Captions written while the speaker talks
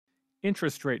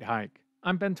Interest rate hike.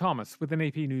 I'm Ben Thomas with an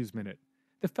AP News Minute.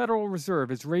 The Federal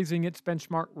Reserve is raising its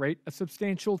benchmark rate a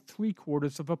substantial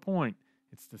 3/4 of a point.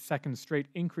 It's the second straight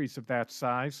increase of that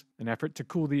size, an effort to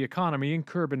cool the economy and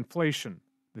curb inflation.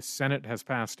 The Senate has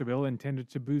passed a bill intended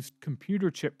to boost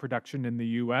computer chip production in the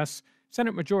U.S.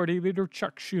 Senate Majority Leader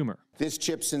Chuck Schumer. This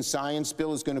CHIPS and Science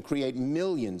bill is going to create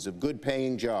millions of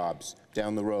good-paying jobs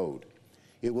down the road.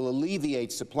 It will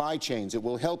alleviate supply chains, it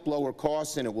will help lower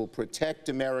costs, and it will protect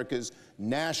America's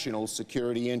national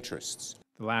security interests.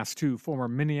 The last two former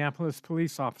Minneapolis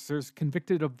police officers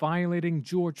convicted of violating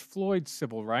George Floyd's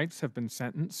civil rights have been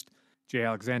sentenced. J.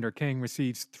 Alexander King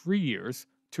receives 3 years,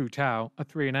 Tu Tao a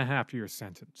 3.5-year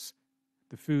sentence.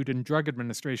 The Food and Drug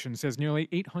Administration says nearly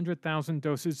 800,000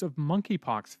 doses of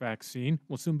monkeypox vaccine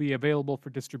will soon be available for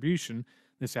distribution.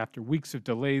 This after weeks of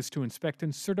delays to inspect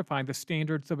and certify the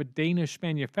standards of a Danish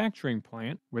manufacturing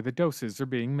plant where the doses are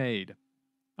being made.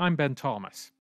 I'm Ben Thomas.